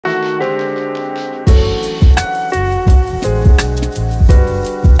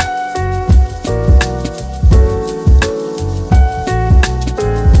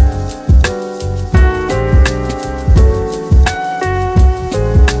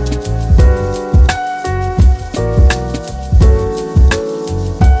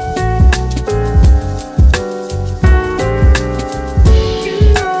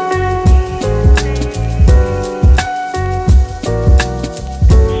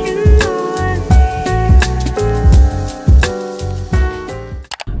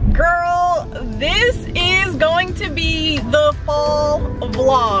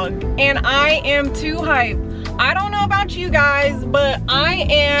I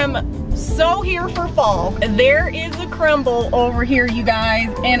am so here for fall. There is a Crumbl over here, you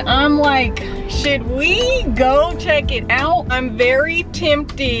guys, and I'm like, should we go check it out? I'm very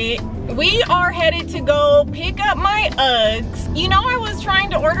tempted. We are headed to go pick up my UGGs. You know, I was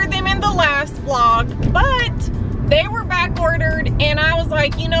trying to order them in the last vlog, but they were back ordered, and I was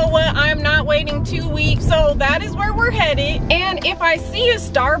like, you know what, I'm not waiting 2 weeks, so that is where we're headed. And if I see a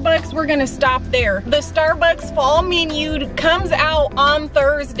Starbucks, we're gonna stop there. The Starbucks fall menu comes out on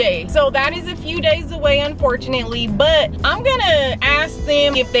Thursday, so that is a few days away, unfortunately, but I'm gonna ask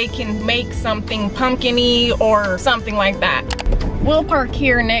them if they can make something pumpkin-y or something like that. We'll park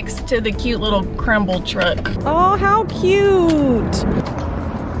here next to the cute little Crumbl truck. Oh, how cute.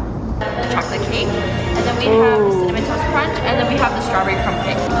 Chocolate cake, and then we have cinnamon toast crunch, and then we have the strawberry crumb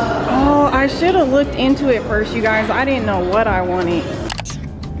cake. Oh, I should have looked into it first, you guys. I didn't know what I wanted.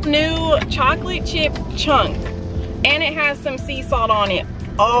 New chocolate chip chunk, and it has some sea salt on it.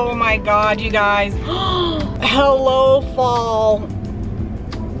 Oh my God, you guys. Hello, fall.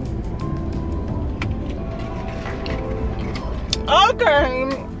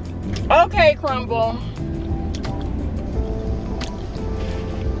 Okay, Crumbl.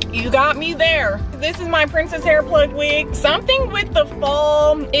 You got me there. This is my princess hair plug wig. Something with the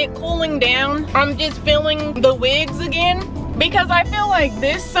fall, it cooling down. I'm just feeling the wigs again because I feel like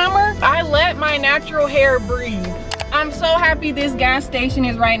this summer, I let my natural hair breathe. I'm so happy this gas station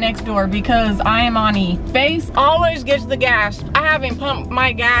is right next door because I am on E. Face always gets the gas. I haven't pumped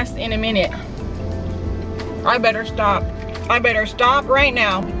my gas in a minute. I better stop. I better stop right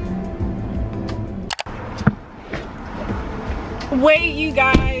now. Wait, you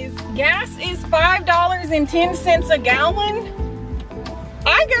guys, gas is $5.10 a gallon?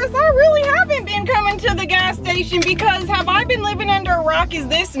 I guess I really haven't been coming to the gas station because have I been living under a rock? Is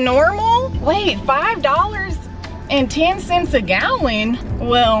this normal? Wait, $5.10 a gallon?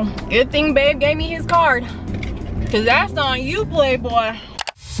 Well, good thing babe gave me his card, because that's on you, playboy.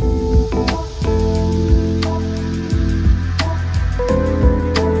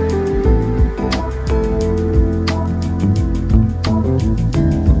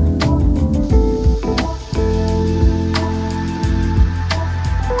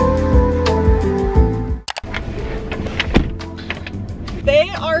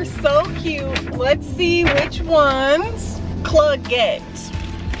 They are so cute. Let's see which ones Clug gets.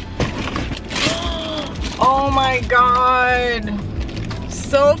 Oh my God.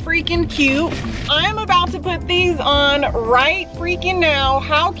 So freaking cute. I'm about to put these on right freaking now.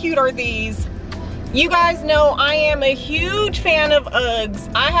 How cute are these? You guys know I am a huge fan of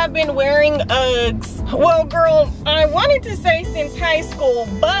UGGs. I have been wearing UGGs. Well, girl, I wanted to say since high school,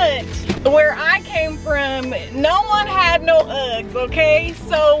 but where I came from, no one had no UGGs, okay?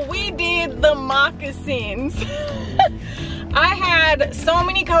 So we did the moccasins. I had so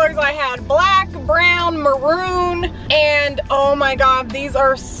many colors. I had black, brown, maroon, and oh my God, these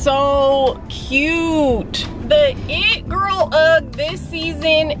are so cute. The it girl UGG this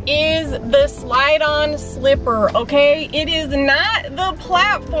season is the slide-on slipper, okay? It is not the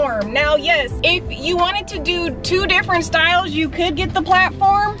platform. Now, yes, if you wanted to do two different styles, you could get the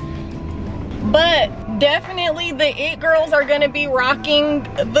platform, but definitely the it girls are gonna be rocking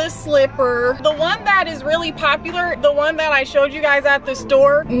the slipper. The one that is really popular, the one that I showed you guys at the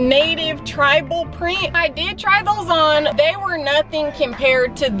store, native tribal print, I did try those on. They were nothing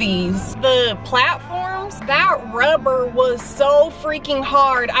compared to these. The platforms, that rubber was so freaking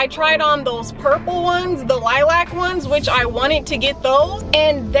hard. I tried on those purple ones, the lilac ones, which I wanted to get those,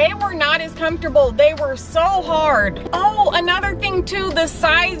 and they were not as comfortable. They were so hard. Oh, another thing too, the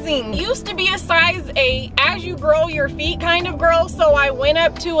sizing. Used to be a size 8. As you grow, your feet kind of grow, so I went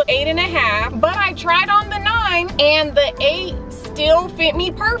up to 8.5, but I tried on the 9 and the 8 still fit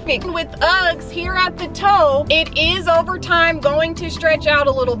me perfect. With UGGs here at the toe, it is over time going to stretch out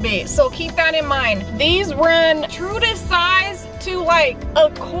a little bit, so keep that in mind. These run true to size to like a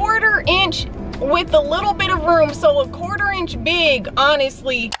 1/4 inch with a little bit of room, so a 1/4 inch big,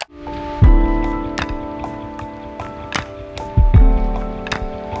 honestly.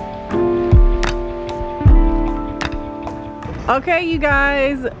 Okay, you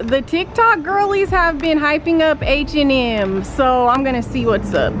guys, the TikTok girlies have been hyping up H&M, so I'm gonna see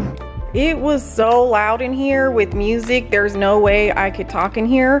what's up. It was so loud in here with music, there's no way I could talk in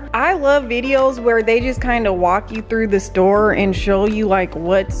here. I love videos where they just kind of walk you through the store and show you like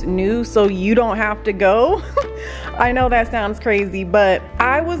what's new so you don't have to go. I know that sounds crazy, but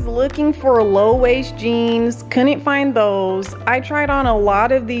I was looking for low waist jeans, couldn't find those. I tried on a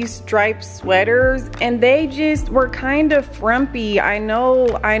lot of these striped sweaters and they just were kind of frumpy. I know,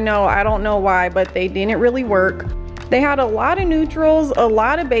 I don't know why, but they didn't really work. They had a lot of neutrals, a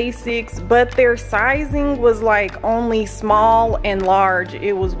lot of basics, but their sizing was like only small and large.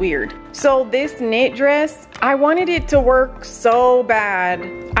 It was weird. So this knit dress, I wanted it to work so bad.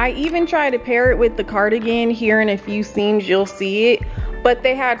 I even tried to pair it with the cardigan. Here in a few seams you'll see it. But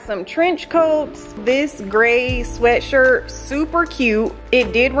they had some trench coats, this gray sweatshirt, super cute.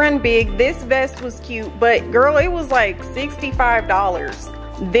 It did run big. This vest was cute, but girl, it was like $65.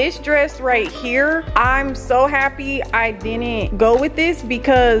 This dress right here, I'm so happy I didn't go with this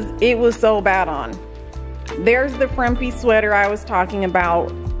because it was so bad on. There's the frumpy sweater I was talking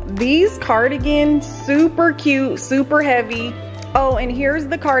about. These cardigans, super cute, super heavy. Oh, and here's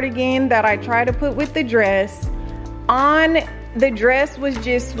the cardigan that I try to put with the dress. The dress was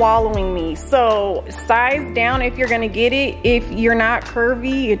just swallowing me. So size down if you're gonna get it. If you're not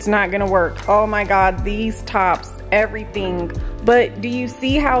curvy, it's not gonna work. Oh my God, these tops, everything. But do you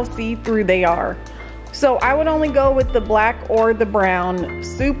see how see-through they are? So I would only go with the black or the brown.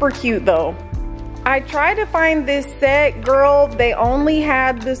 Super cute though. I tried to find this set, girl, they only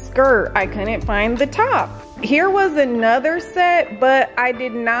had the skirt. I couldn't find the top. Here was another set, but I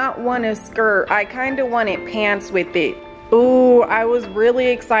did not want a skirt. I kind of wanted pants with it. Ooh, I was really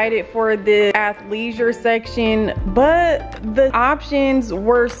excited for the athleisure section, but the options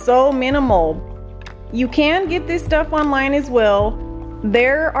were so minimal. You can get this stuff online as well.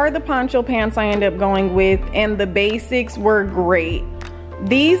 There are the poncho pants I end up going with, and the basics were great.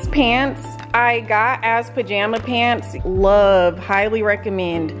 These pants I got as pajama pants. Love, highly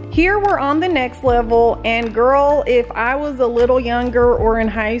recommend. Here we're on the next level, and girl, if I was a little younger or in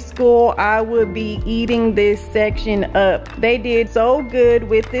high school, I would be eating this section up. They did so good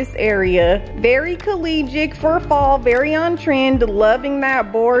with this area. Very collegiate for fall, very on trend, loving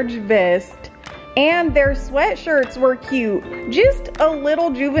that Borge vest. And their sweatshirts were cute. Just a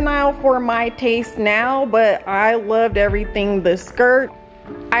little juvenile for my taste now, but I loved everything. The skirt,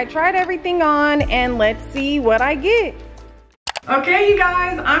 I tried everything on, and let's see what I get. Okay, you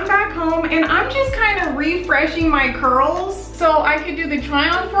guys, I'm back home and I'm just kind of refreshing my curls so I could do the try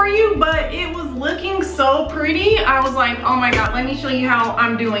on for you, but it was looking so pretty. I was like, oh my God, let me show you how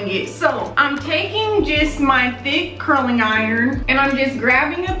I'm doing it. So I'm taking just my thick curling iron and I'm just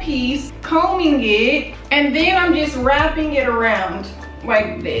grabbing a piece, combing it, and then I'm just wrapping it around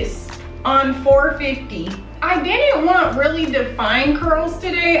like this on 450. I didn't want really defined curls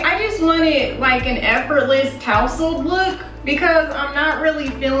today. I just wanted like an effortless tousled look because I'm not really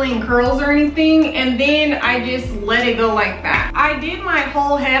feeling curls or anything, and then I just let it go like that. I did my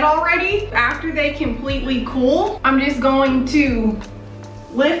whole head already. After they completely cool, I'm just going to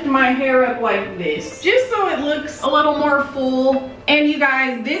lift my hair up like this, just so it looks a little more full. And you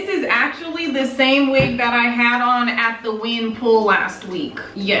guys, this is actually the same wig that I had on at the wind pool last week.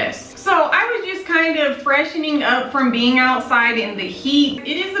 Yes. So I was just kind of freshening up from being outside in the heat.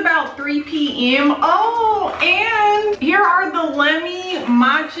 It is about 3 p.m. Oh, and here are the LEMME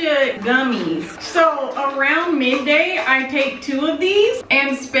matcha gummies. So around midday, I take 2 of these,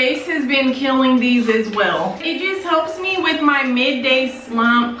 and Space has been killing these as well. It just helps me with my midday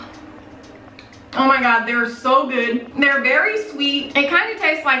slump. Oh my God, they're so good. They're very sweet. It kind of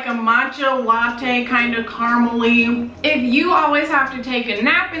tastes like a matcha latte, kind of caramely. If you always have to take a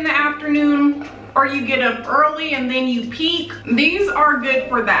nap in the afternoon, or you get up early and then you peak, these are good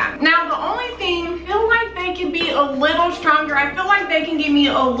for that. Now the only thing, I feel like they can be a little stronger. I feel like they can give me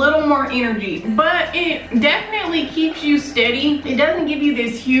a little more energy, but it definitely keeps you steady. It doesn't give you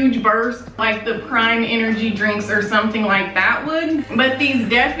this huge burst like the Prime energy drinks or something like that would, but these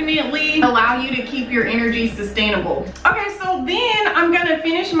definitely allow you to keep your energy sustainable. Okay, so then I'm gonna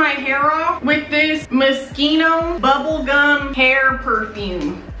finish my hair off with this Moschino bubblegum hair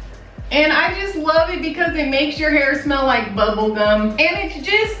perfume. And I just love it because it makes your hair smell like bubble gum. And it's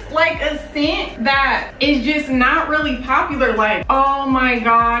just like a scent that is just not really popular. Like, oh my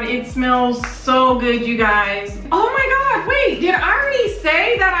God, it smells so good, you guys. Oh my God, wait, did I already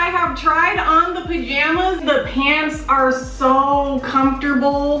say that I have tried on the pajamas? The pants are so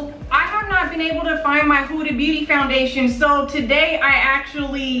comfortable. I have not been able to find my Huda Beauty foundation, so today I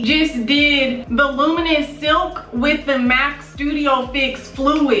actually just did the Luminous Silk with the MAC Studio Fix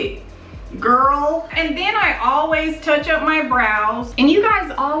Fluid. Girl. And then I always touch up my brows, and you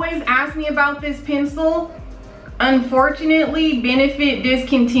guys always ask me about this pencil. Unfortunately, Benefit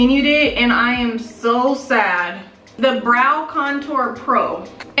discontinued it, and I am so sad. The Brow Contour Pro.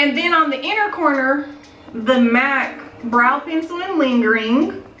 And then on the inner corner, the MAC Brow Pencil in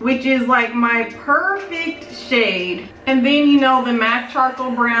Lingering, which is like my perfect shade. And then, you know, the MAC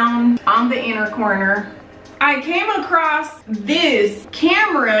Charcoal Brown on the inner corner. I came across this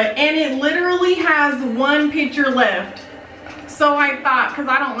camera and it literally has one picture left. So I thought, because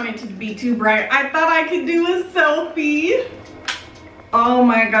I don't want it to be too bright, I thought I could do a selfie. Oh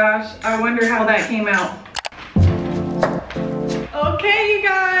my gosh, I wonder how that came out. Okay, you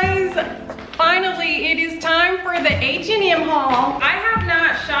guys. Finally, it is time for the H&M haul. I have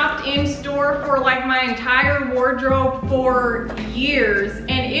not shopped in store for like my entire wardrobe for years,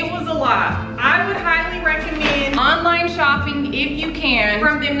 and it was a lot. I would highly recommend online shopping if you can.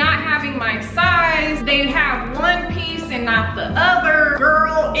 From them not having my size, they have one piece and not the other.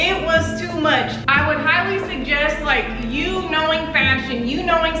 Girl, it was too much. I would highly suggest like you knowing fashion, you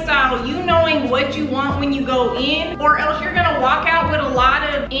knowing style, you knowing what you want when you go in, or else you're gonna walk out with a lot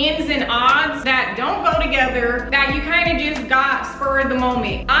of ins and odds that don't go together, that you kind of just got spur of the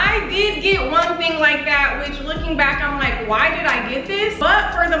moment. I did get one thing like that, which looking back, I'm like, why did I get this?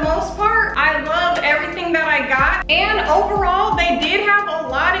 But for the most part, I loved everything that I got. And overall, they did have a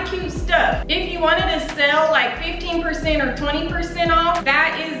lot of cute stuff. If you wanted to sell like 15% or 20% off,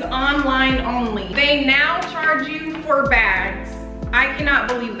 that is online only. They now charge you for bags. I cannot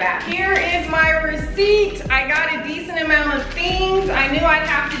believe that. Here is my receipt. I got a decent amount of things. I knew I'd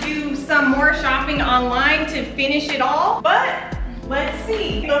have to do some more shopping online to finish it all, but let's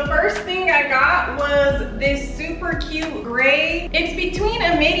see. The first thing I got was this super cute gray. It's between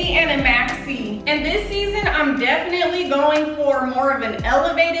a midi and a maxi. And this season, I'm definitely going for more of an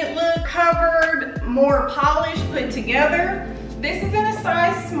elevated look, covered, more polished, put together. This is in a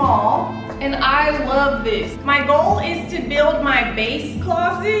size small, and I love this. My goal is to build my base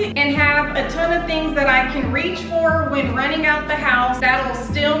closet and have a ton of things that I can reach for when running out the house that'll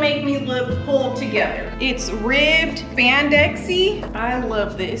still make me look pulled together. It's ribbed, spandexy. I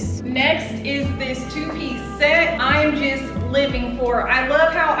love this. Next is this two-piece set I'm just living for. I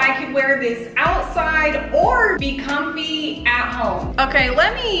love how I could wear this outside or be comfy at home. Okay,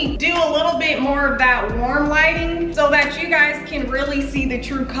 let me do a little bit more of that warm lighting so that you guys can really see the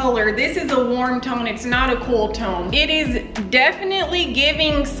true color. This is a warm tone, it's not a cool tone. It is definitely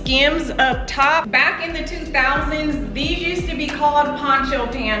giving Skims up top. Back in the 2000s, these used to be called poncho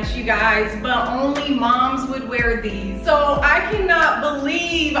pants, you guys, but only moms would wear these. So I cannot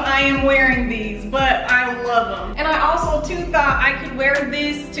believe I am wearing these, but I love them. And I also too thought I could wear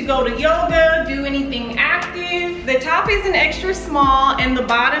this to go to yoga, do anything active. The top is an extra small and the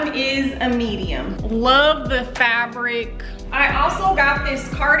bottom is a medium. Love the fabric. I also got this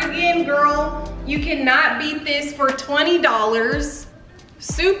cardigan, girl. You cannot beat this for $20.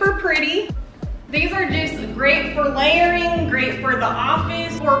 Super pretty. These are just great for layering, great for the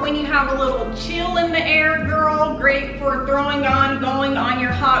office, or when you have a little chill in the air, girl. Great for throwing on, going on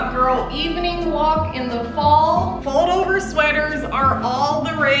your hot girl evening walk in the fall. Fold over sweaters are all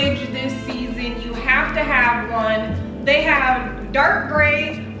the rage this season. You have to have one. They have dark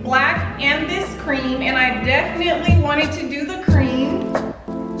gray, black, and this cream, and I definitely wanted to do the cream.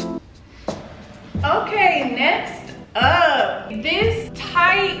 Okay, next up, this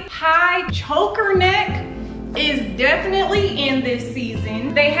tight high choker neck is definitely in this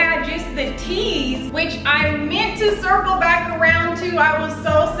season. They had just the tees, which I meant to circle back around to. I was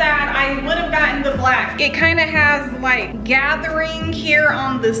so sad. I would have gotten the black. It kind of has like gathering here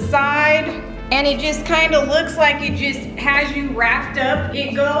on the side, and it just kind of looks like it just has you wrapped up.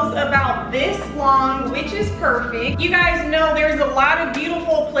 It goes about this long, which is perfect. You guys know there's a lot of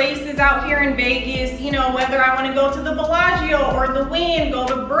beautiful places out here in Vegas, you know, whether I want to go to the Bellagio or the Wynn, go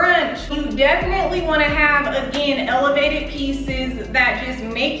to brunch. You definitely want to have, again, elevated pieces that just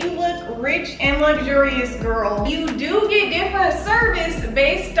make you look rich and luxurious, girl. You do get different service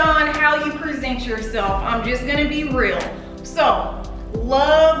based on how you present yourself. I'm just gonna be real. So,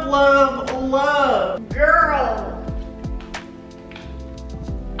 love, love, love. Girl,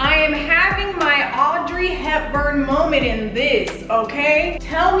 I am having my Audrey Hepburn moment in this, okay?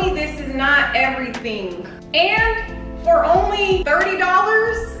 Tell me this is not everything. And for only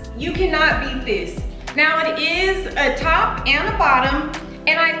 $30, you cannot beat this. Now it is a top and a bottom,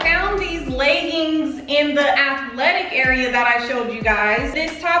 and I found these leggings in the athletic area that I showed you guys.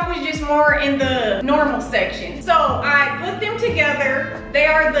 This top was just more in the normal section. So I put them together. They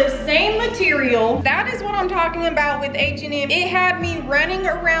are the same material. That is what I'm talking about with H&M. It had me running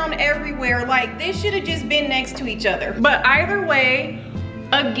around everywhere. Like, this should have just been next to each other. But either way,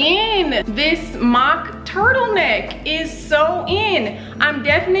 again, this mock turtleneck is so in. I'm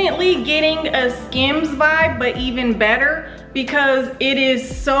definitely getting a Skims vibe, but even better, because it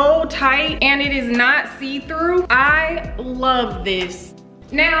is so tight and it is not see-through. I love this.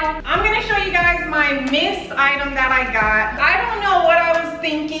 Now, I'm gonna show you guys my miss item that I got. I don't know what I was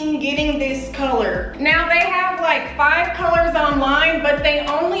thinking getting this color. Now, they have like 5 colors online, but they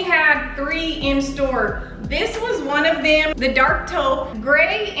only had 3 in store. This was one of them, the dark taupe,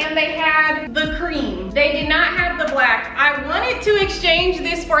 gray, and they had the cream. They did not have the black. I wanted to exchange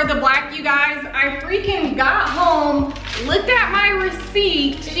this for the black, you guys. I freaking got home, looked at my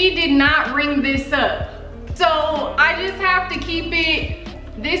receipt. She did not ring this up. So I just have to keep it.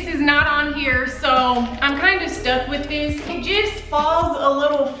 This is not on here, so I'm kind of stuck with this. It just falls a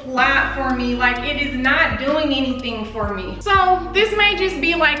little flat for me, like it is not doing anything for me. So this may just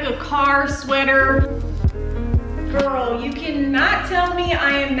be like a car sweater. Girl, you cannot tell me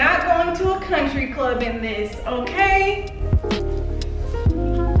I am not going to a country club in this, okay?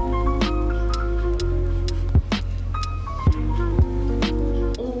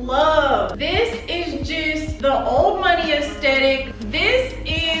 Love. This is just the old money aesthetic. This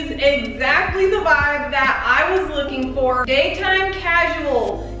is exactly the vibe that I was looking for. Daytime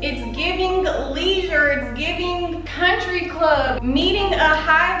casual. It's giving leisure. It's giving country club. Meeting a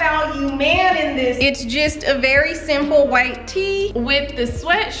high value man in this. It's just a very simple white tee with the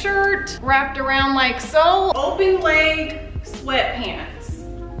sweatshirt wrapped around like so. Open leg sweatpants.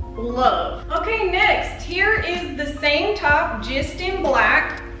 Love. Okay, next, here is the same top just in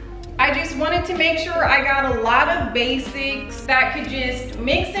black. I just wanted to make sure I got a lot of basics that could just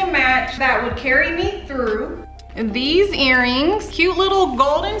mix and match that would carry me through. These earrings, cute little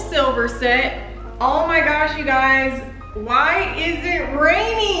gold and silver set. Oh my gosh, you guys, why is it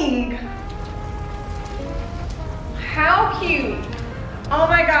raining? How cute. Oh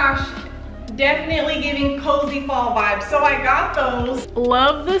my gosh, definitely giving cozy fall vibes. So I got those.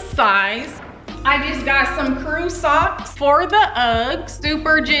 Love the size. I just got some crew socks for the UGGs.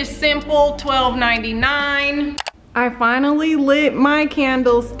 Super just simple, $12.99. I finally lit my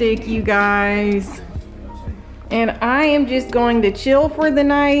candlestick, you guys. And I am just going to chill for the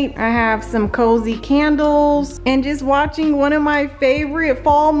night. I have some cozy candles and just watching one of my favorite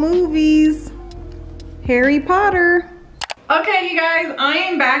fall movies, Harry Potter. Okay, you guys, I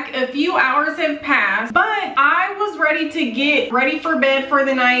am back. A few hours have passed, but I was ready to get ready for bed for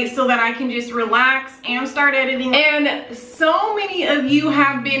the night so that I can just relax and start editing. And so many of you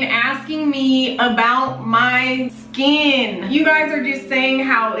have been asking me about my skin. You guys are just saying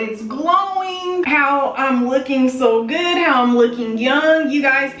how it's glowing, how I'm looking so good, how I'm looking young. You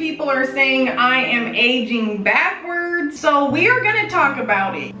guys, people are saying I am aging backwards. So we are gonna talk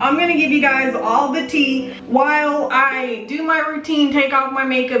about it. I'm gonna give you guys all the tea while I do my routine, take off my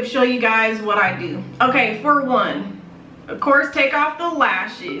makeup, show you guys what I do. Okay, for one, of course, take off the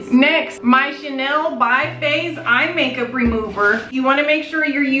lashes. Next, my Chanel by Phase eye makeup remover. You want to make sure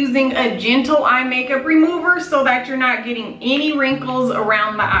you're using a gentle eye makeup remover so that you're not getting any wrinkles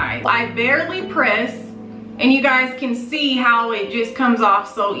around the eyes. I barely press, and you guys can see how it just comes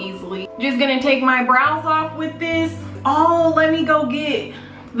off so easily. Just gonna take my brows off with this. Oh, let me go get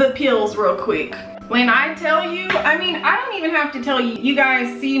the peels real quick. When I tell you, I mean, I don't even have to tell you, you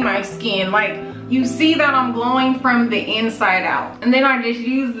guys see my skin. Like, you see that I'm glowing from the inside out. And then I just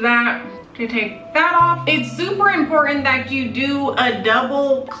use that to take that off. It's super important that you do a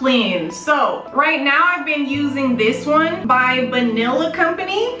double cleanse. So right now I've been using this one by Vanilla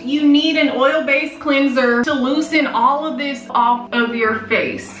Company. You need an oil-based cleanser to loosen all of this off of your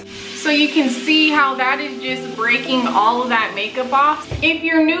face. So you can see how that is just breaking all of that makeup off. If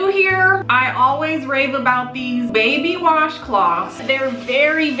you're new here, I always rave about these baby washcloths. They're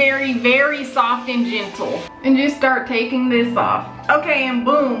very, very, very soft and gentle. And just start taking this off. Okay, and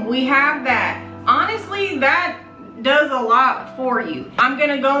boom, we have that. Honestly, that does a lot for you. I'm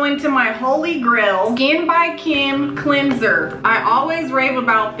gonna go into my holy grail, Skin by Kim cleanser. I always rave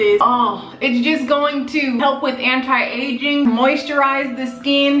about this. Oh, it's just going to help with anti-aging, moisturize the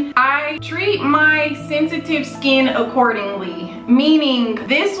skin. I treat my sensitive skin accordingly, meaning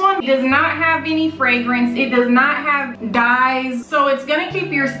this one does not have any fragrance. It does not have dyes, so it's gonna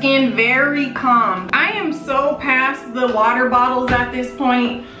keep your skin very calm. I am so past the water bottles at this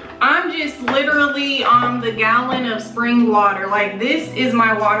point. I'm just literally on the gallon of spring water. Like, this is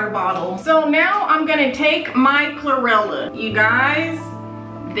my water bottle. So now I'm gonna take my chlorella. You guys,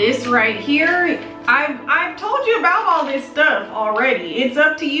 this right here, I've told you about all this stuff already. It's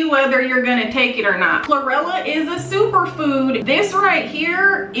up to you whether you're gonna take it or not. Chlorella is a superfood. This right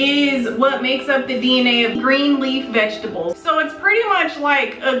here is what makes up the DNA of green leaf vegetables. So it's pretty much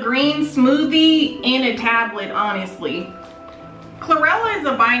like a green smoothie in a tablet, honestly. Chlorella is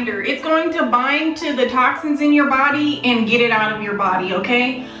a binder. It's going to bind to the toxins in your body and get it out of your body,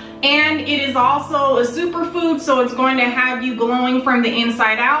 okay? And it is also a superfood, so it's going to have you glowing from the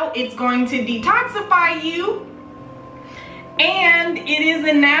inside out. It's going to detoxify you. And it is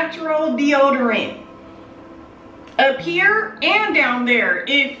a natural deodorant. Up here and down there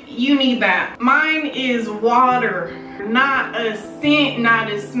if you need that. Mine is water, not a scent, not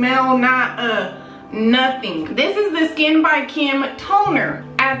a smell, not a nothing. This is the Skin by Kim toner.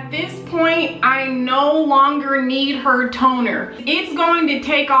 At this point, I no longer need her toner. It's going to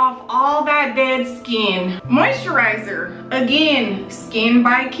take off all that dead skin. Moisturizer, again, Skin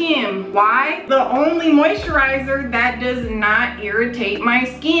by Kim. Why? The only moisturizer that does not irritate my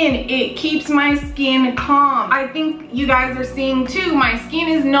skin. It keeps my skin calm. I think you guys are seeing too, my skin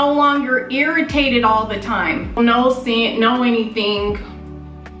is no longer irritated all the time. No scent, no anything.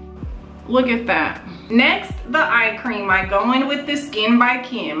 Look at that. Next, the eye cream. I go in with the Skin by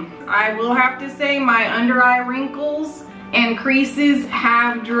Kim. I will have to say my under eye wrinkles and creases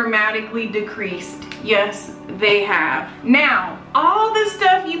have dramatically decreased. Yes, they have. Now, all the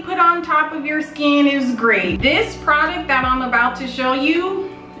stuff you put on top of your skin is great. This product that I'm about to show you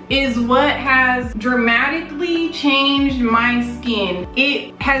is what has dramatically changed my skin.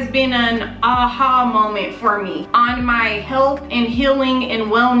 It has been an aha moment for me on my health and healing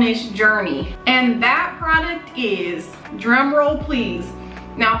and wellness journey. And that product is, drum roll please.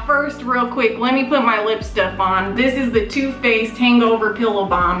 Now first, real quick, let me put my lip stuff on. This is the Too Faced Hangover Pillow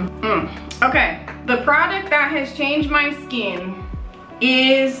Balm. Okay, the product that has changed my skin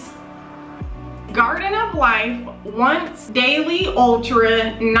is Garden of Life Once Daily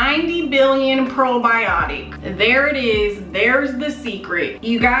Ultra 90 Billion Probiotic. There it is. There's the secret.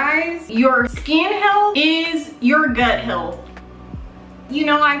 You guys, your skin health is your gut health. You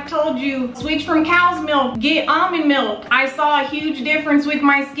know, I've told you, switch from cow's milk, get almond milk. I saw a huge difference with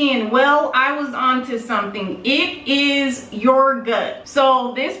my skin. Well, I was onto something. It is your gut.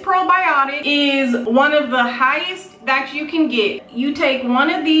 So this probiotic is one of the highest that you can get. You take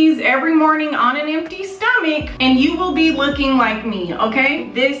one of these every morning on an empty stomach and you will be looking like me, okay?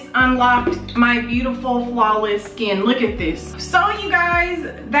 This unlocked my beautiful, flawless skin. Look at this. So you guys,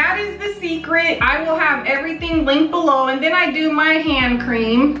 that is the secret. I will have everything linked below, and then I do my hand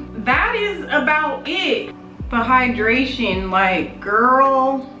cream. That is about it. The hydration, like,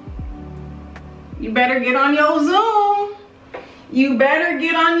 girl, you better get on your Zoom. You better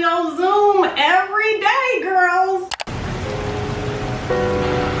get on your Zoom every day, girls.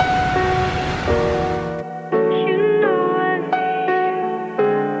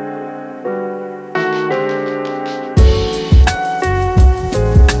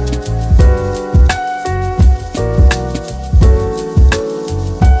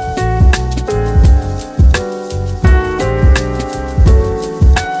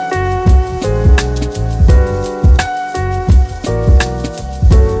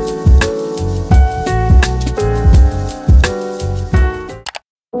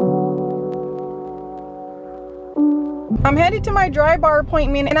 I'm headed to my dry bar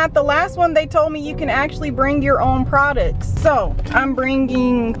appointment, and at the last one they told me you can actually bring your own products. So I'm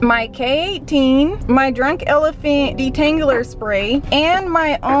bringing my K18, my Drunk Elephant detangler spray, and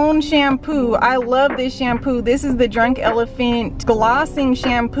my own shampoo. I love this shampoo. This is the Drunk Elephant glossing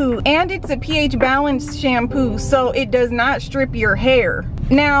shampoo, and it's a pH balanced shampoo, so it does not strip your hair.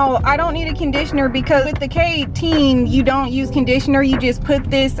 Now, I don't need a conditioner because with the K18 you don't use conditioner, you just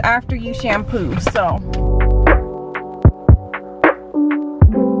put this after you shampoo. So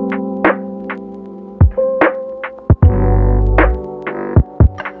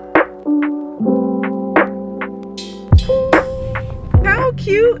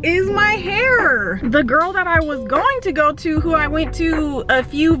cute is my hair. The girl that I was going to go to, who I went to a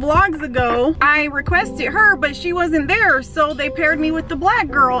few vlogs ago, I requested her, but she wasn't there, so they paired me with the black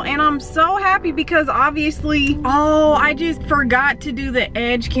girl, and I'm so happy because obviously, oh, I just forgot to do the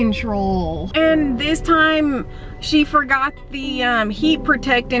edge control, and this time she forgot the heat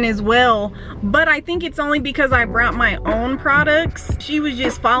protectant as well, but I think it's only because I brought my own products. She was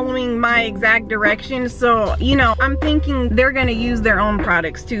just following my exact directions, so you know, I'm thinking they're gonna use their own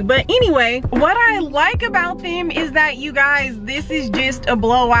products too. But anyway, what I like about them is that, you guys, this is just a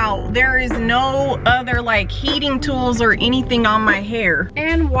blowout. There is no other like heating tools or anything on my hair.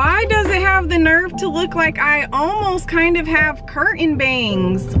 And why does it have the nerve to look like I almost kind of have curtain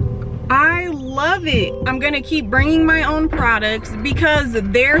bangs? I love it. I'm gonna keep bringing my own products because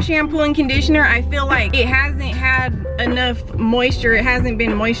their shampoo and conditioner, I feel like it hasn't had enough moisture. It hasn't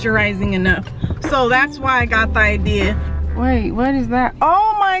been moisturizing enough. So that's why I got the idea. Wait, what is that?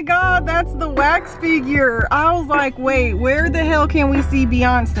 Oh my God, that's the wax figure. I was like, wait, where the hell can we see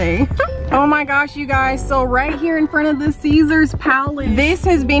Beyonce? Oh my gosh, you guys, so right here in front of the Caesars Palace, this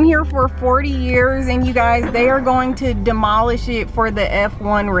has been here for 40 years, and you guys, they are going to demolish it for the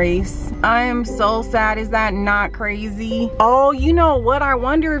F1 race. I am so sad. Is that not crazy? Oh, you know what? I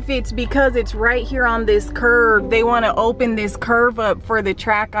wonder if it's because it's right here on this curve. They want to open this curve up for the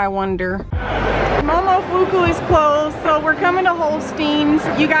track, I wonder. Momofuku is closed, so we're coming to Holsteins.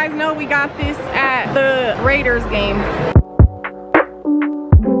 You guys know we got this at the Raiders game.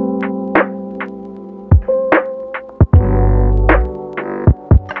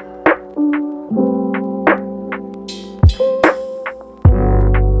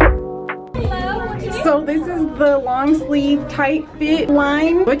 So this is the long sleeve tight fit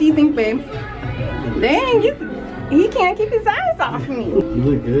line. What do you think, babe? Dang, he can't keep his eyes off me. You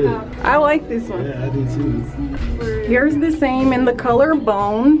look good. I like this one. Yeah, I do too. Here's the same in the color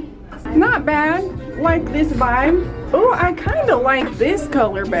bone. Not bad. Like this vibe. Oh, I kind of like this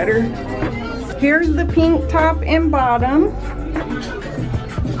color better. Here's the pink top and bottom.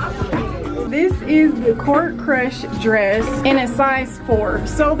 This is the Court Crush dress in a size 4.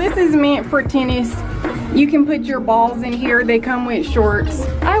 So this is meant for tennis. You can put your balls in here. They come with shorts.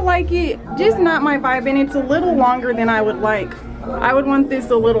 I like it, just not my vibe, and it's a little longer than I would like. I would want this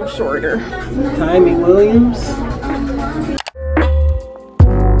a little shorter. Timmy Williams.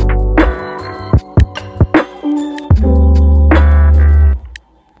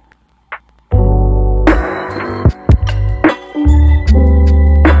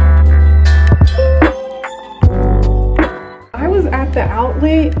 The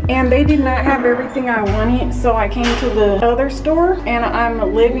outlet and they did not have everything I wanted, so I came to the other store and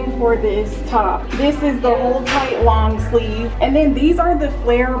I'm living for this top. This is the hold tight long sleeve, and then these are the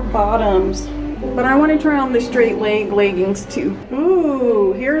flare bottoms, but I want to try on the straight leg leggings too.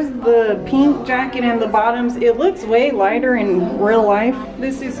 Ooh, here's the pink jacket and the bottoms. It looks way lighter in real life.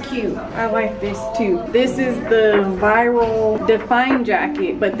 This is cute. I like this too. This is the viral Define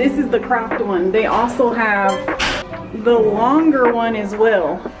jacket, but this is the cropped one. They also have the longer one as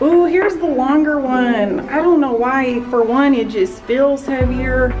well. Ooh, here's the longer one. I don't know why. For one, it just feels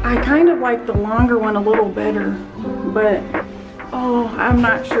heavier. I kind of like the longer one a little better, but oh, I'm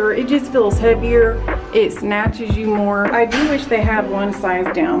not sure. It just feels heavier. It snatches you more. I do wish they had one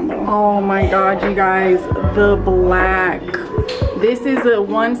size down though. Oh my god, you guys, the black. This is a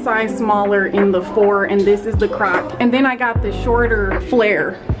one size smaller in the 4, and this is the crop. And then I got the shorter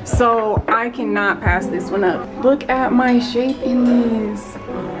flare, so I cannot pass this one up. Look at my shape in this.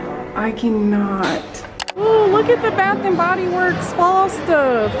 I cannot. Ooh, look at the Bath and Body Works fall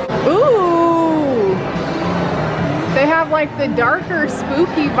stuff. Ooh. They have like the darker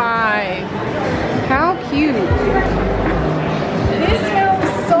spooky vibe. How cute. This smells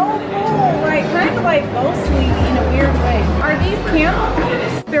so cool, like kind of like ghostly in a weird way. Are these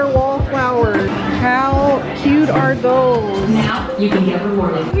candles? They're wallflowers. How cute are those? Now you can get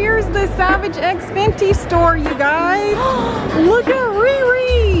rewarded. Here's the Savage X Fenty store, you guys. Look at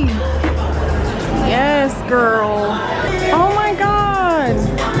Riri. Yes, girl. Oh my god.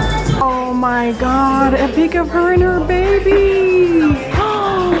 Oh my god, a pic of her and her baby.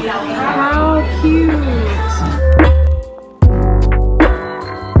 How cute.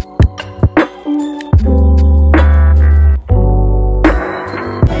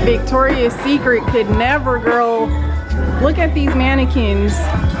 Victoria's Secret could never, girl. Look at these mannequins.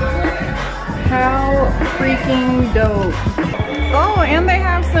 How freaking dope. Oh, and they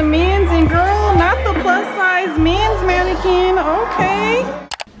have some men's, and girl, not the plus size men's mannequin. Okay.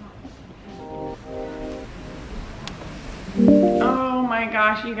 Oh my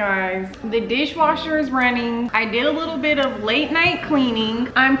gosh, you guys. The dishwasher is running. I did a little bit of late night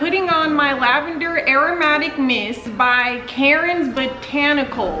cleaning. I'm putting on my lavender aromatic mist by Karen's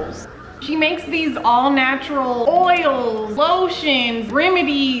Botanicals. She makes these all natural oils, lotions,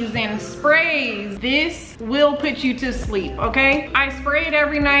 remedies, and sprays. This will put you to sleep, okay? I spray it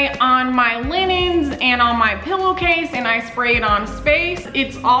every night on my linens and on my pillowcase, and I spray it on space.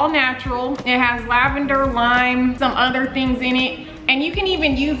 It's all natural. It has lavender, lime, some other things in it. And you can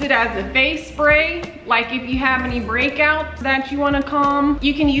even use it as a face spray. Like if you have any breakouts that you wanna calm,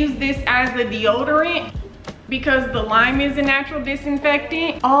 you can use this as a deodorant, because the lime is a natural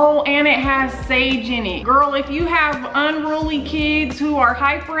disinfectant. Oh, and it has sage in it. Girl, if you have unruly kids who are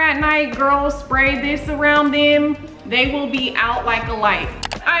hyper at night, girl, spray this around them. They will be out like a light.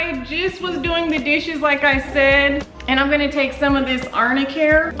 I just was doing the dishes like I said, and I'm gonna take some of this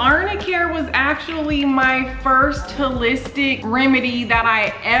Arnicare. Arnicare was actually my first holistic remedy that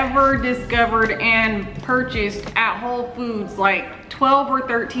I ever discovered and purchased at Whole Foods like 12 or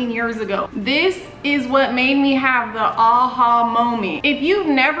 13 years ago. This is what made me have the aha moment. If you've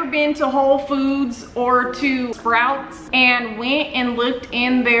never been to Whole Foods or to Sprouts and went and looked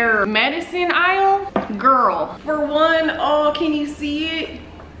in their medicine aisle, girl, for one, oh, can you see it?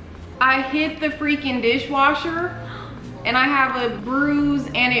 I hit the freaking dishwasher and I have a bruise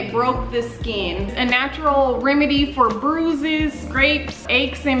and it broke the skin. A natural remedy for bruises, scrapes,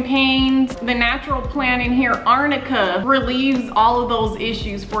 aches and pains. The natural plant in here, arnica, relieves all of those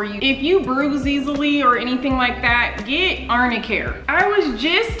issues for you. If you bruise easily or anything like that, get Arnicare. I was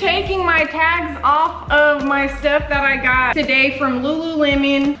just taking my tags off of my stuff that I got today from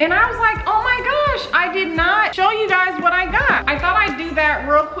Lululemon and I was like, oh my gosh, I did not show you guys what I got. I thought I'd do that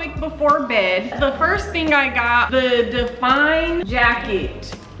real quick before bed. The first thing I got, the Define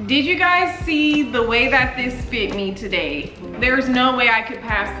jacket. Did you guys see the way that this fit me today? There's no way I could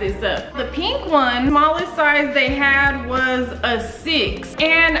pass this up. The pink one, smallest size they had was a 6.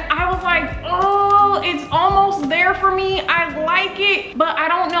 And I was like, oh, it's almost there for me. I like it, but I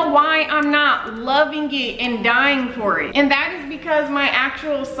don't know why I'm not loving it and dying for it. And that is because my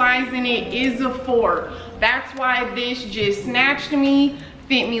actual size in it is a 4. That's why this just snatched me,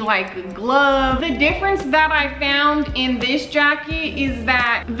 fit me like a glove. The difference that I found in this jacket is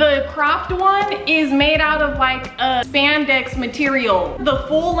that the cropped one is made out of like a spandex material. The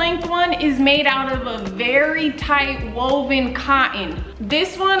full length one is made out of a very tight woven cotton.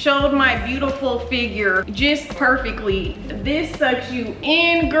 This one showed my beautiful figure just perfectly. This sucks you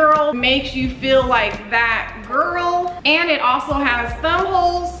in, girl, makes you feel like that girl. And it also has thumb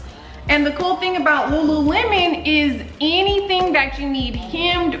holes. And the cool thing about Lululemon is anything that you need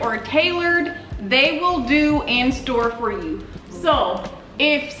hemmed or tailored, they will do in store for you. So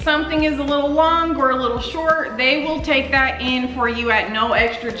if something is a little long or a little short, they will take that in for you at no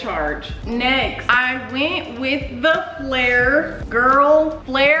extra charge. Next, I went with the flare. Girl,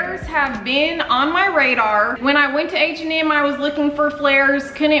 flares have been on my radar. When I went to H&M, I was looking for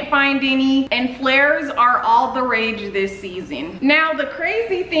flares, couldn't find any, and flares are all the rage this season. Now, the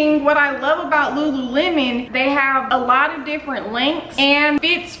crazy thing, what I love about Lululemon, they have a lot of different lengths and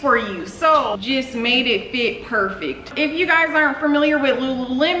fits for you. So just made it fit perfect. If you guys aren't familiar with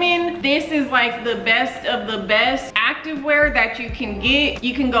Lululemon, this is like the best of the best activewear that you can get.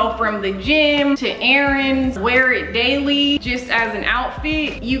 You can go from the gym to errands, wear it daily just as an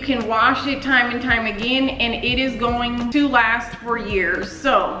outfit. You can wash it time and time again and it is going to last for years.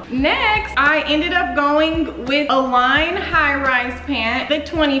 So next, I ended up going with a line high-rise pant, the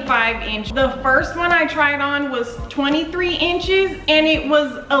 25-inch. The first one I tried on was 23 inches and it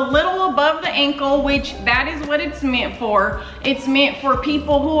was a little above the ankle, which that is what it's meant for. It's meant for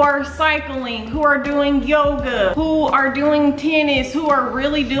people who are cycling, who are doing yoga, who are doing tennis, who are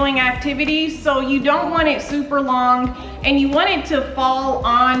really doing activities. So you don't want it super long and you want it to fall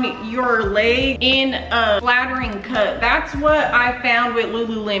on your leg in a flattering cut. That's what I found with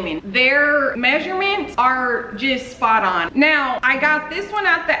Lululemon. Their measurements are just spot on. Now, I got this one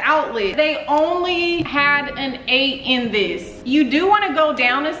at the outlet. They only had an 8 in this. You do want to go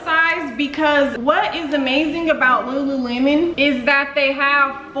down a size because what is amazing about Lululemon is that they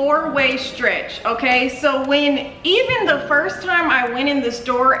have 4-way stretch, okay? So when, even the first time I went in the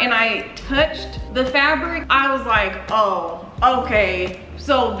store and I touched the fabric, I was like, oh, okay,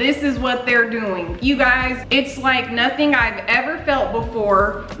 so this is what they're doing. You guys, it's like nothing I've ever felt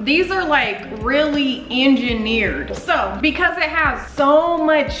before. These are like really engineered. So because it has so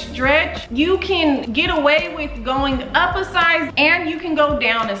much stretch, you can get away with going up a size and you can go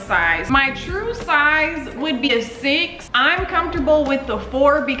down a size. My true size would be a 6. I'm comfortable with the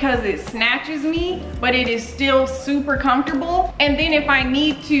 4 because it snatches me, but it is still super comfortable. And then if I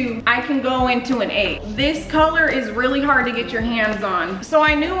need to, I can go into an 8. This color is really hard to get your hands on. So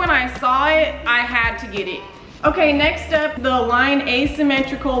I knew when I saw it, I had to get it. Okay, next up, the Line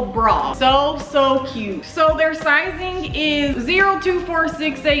Asymmetrical Bra. So cute. So their sizing is 0, 2, 4,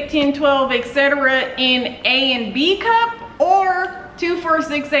 6, 8, 10, 12, etc. in A and B cup, or 2, 4,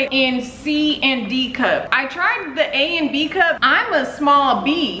 6, 8 in C and D cup. I tried the A and B cup. I'm a small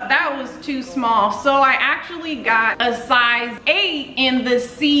B. That was too small. So I actually got a size 8 in the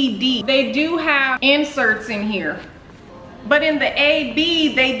CD. They do have inserts in here. But in the A,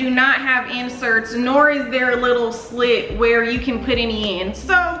 B, they do not have inserts, nor is there a little slit where you can put any in.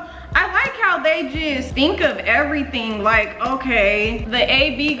 So I like how they just think of everything. Like, okay, the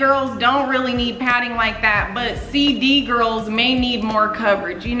A, B girls don't really need padding like that, but C, D girls may need more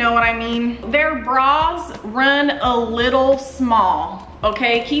coverage. You know what I mean? Their bras run a little small.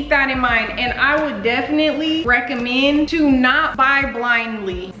 Okay, keep that in mind. And I would definitely recommend to not buy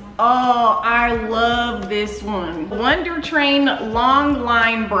blindly. Oh, I love this one. Wonder Train long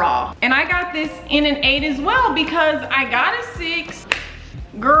line bra. And I got this in an 8 as well because I got a 6.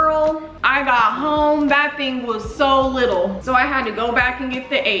 Girl, I got home, that thing was so little. So I had to go back and get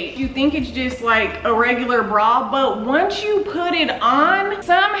the 8. You think it's just like a regular bra, but once you put it on,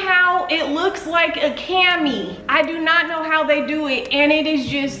 somehow it looks like a cami. I do not know how they do it, and it is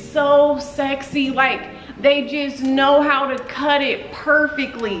just so sexy. Like, they just know how to cut it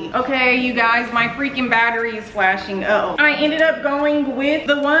perfectly. Okay, you guys, my freaking battery is flashing. Uh-oh. I ended up going with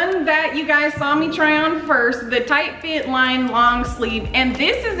the one that you guys saw me try on first, the tight fit line long sleeve, and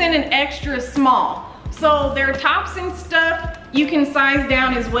this is in an extra small. So their tops and stuff, you can size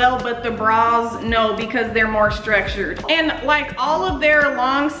down as well, but the bras, no, because they're more structured. And like all of their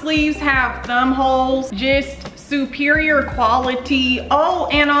long sleeves have thumb holes, just superior quality. Oh,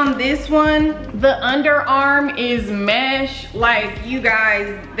 and on this one, the underarm is mesh. Like, you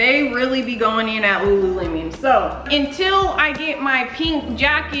guys, they really be going in at Lululemon. So until I get my pink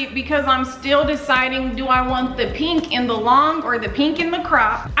jacket, because I'm still deciding, do I want the pink in the long or the pink in the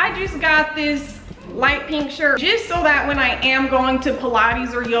crop, I just got this light pink shirt just so that when I am going to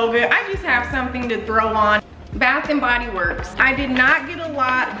Pilates or yoga, I just have something to throw on. Bath and Body Works. I did not get a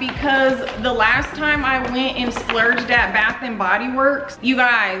lot because the last time I went and splurged at Bath and Body Works, you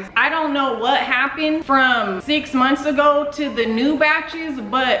guys, I don't know what happened from 6 months ago to the new batches,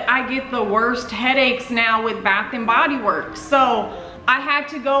 but I get the worst headaches now with Bath and Body Works. So I had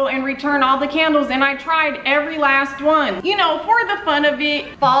to go and return all the candles, and I tried every last one. You know, for the fun of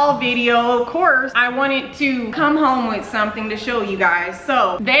it, fall video, of course, I wanted to come home with something to show you guys.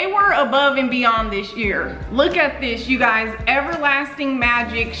 So they were above and beyond this year. Look at this, you guys. Everlasting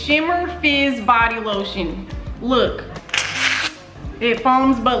Magic Shimmer Fizz Body Lotion. Look, it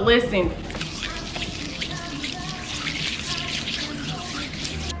foams, but listen.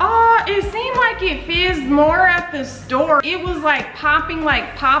 It seemed like it fizzed more at the store. It was like popping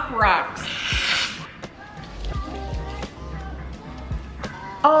like Pop Rocks.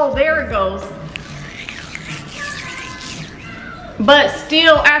 Oh, there it goes. But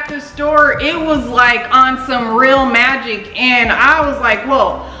still at the store, it was like on some real magic, and I was like,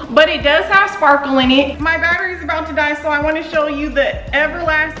 whoa. But it does have sparkle in it. My battery's about to die, so I want to show you the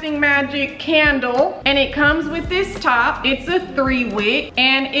Everlasting Magic candle. And it comes with this top. It's a 3-wick,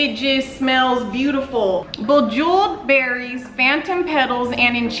 and it just smells beautiful. Bejeweled berries, phantom petals,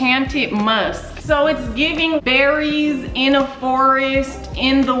 and enchanted musk. So it's giving berries in a forest,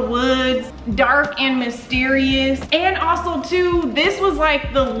 in the woods, dark and mysterious. And also too, this was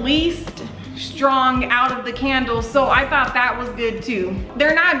like the least strong out of the candles, so I thought that was good too.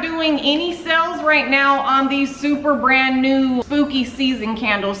 They're not doing any sales right now on these super brand new spooky season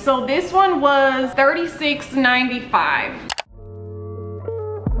candles. So this one was $36.95.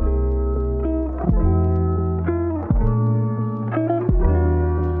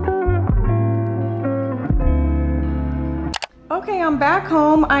 Okay, I'm back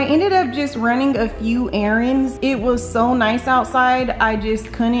home. I ended up just running a few errands. It was so nice outside, I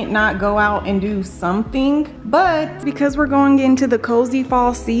just couldn't not go out and do something. But because we're going into the cozy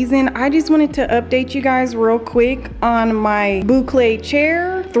fall season, I just wanted to update you guys real quick on my boucle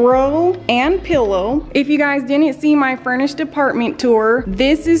chair, throw, and pillow. If you guys didn't see my furnished apartment tour,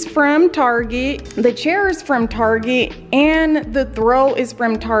 this is from Target, the chair is from Target, and the throw is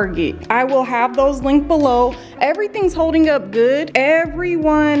from Target. I will have those linked below. Everything's holding up good.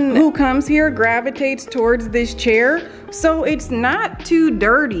 Everyone who comes here gravitates towards this chair, so it's not too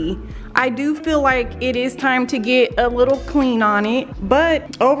dirty. I do feel like it is time to get a little clean on it,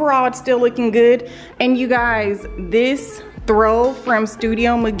 but overall it's still looking good. And you guys, this throw from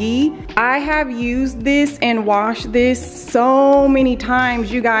Studio McGee, I have used this and washed this so many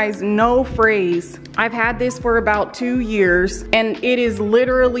times, you guys, no phrase. I've had this for about 2 years and it is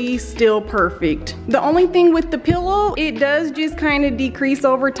literally still perfect. The only thing with the pillow, it does just kind of decrease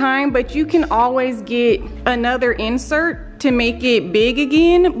over time, but you can always get another insert to make it big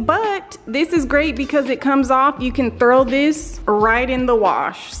again. But this is great because it comes off, you can throw this right in the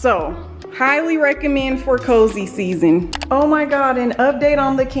wash. So highly recommend for cozy season. Oh my God, an update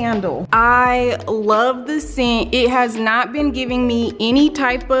on the candle. I love the scent. It has not been giving me any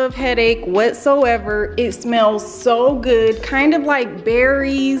type of headache whatsoever. It smells so good, kind of like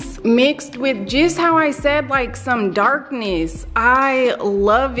berries mixed with, just how I said, like some darkness. I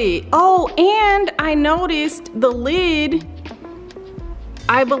love it. Oh, and I noticed the lid,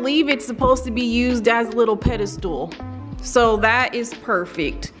 I believe it's supposed to be used as a little pedestal. So that is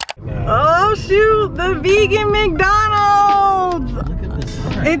perfect. Oh shoot, the vegan McDonald's! Look at the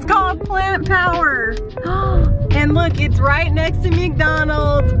sign. It's called Plant Power. And look, it's right next to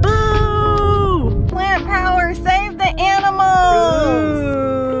McDonald's. Boo! Plant Power, save the animals!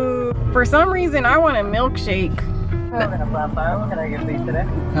 For some reason, I want a milkshake. What can I get for you today?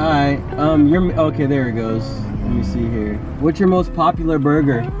 Hi. Okay, there it goes. Let me see here. What's your most popular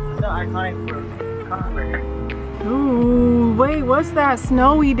burger? The iconic burger. Ooh, wait, what's that?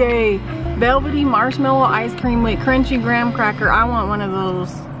 Snowy Day. Velvety marshmallow ice cream with crunchy graham cracker. I want one of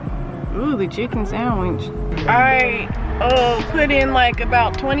those. Ooh, the chicken sandwich. I put in like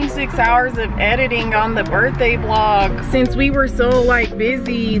about 26 hours of editing on the birthday vlog. Since we were so like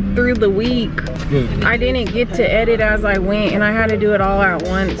busy through the week, I didn't get to edit as I went, and I had to do it all at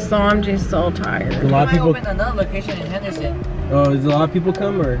once, so I'm just so tired. A lot of people open another location in Henderson. Oh, is a lot of people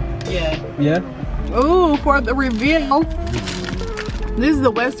come or? Yeah. Yeah? Ooh, for the reveal. This is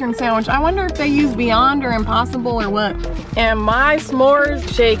the Western sandwich. I wonder if they use Beyond or Impossible or what. And my s'mores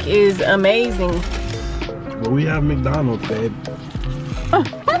shake is amazing. But we have McDonald's, babe.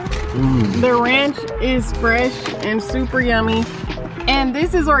 The ranch is fresh and super yummy. And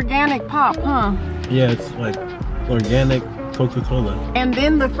this is organic pop, huh? Yeah, it's like organic Coca-Cola. And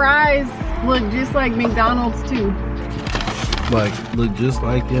then the fries look just like McDonald's too. Like, look just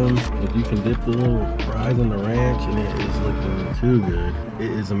like them. If you can dip the little fries in the ranch, and it is looking too good.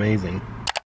 It is amazing.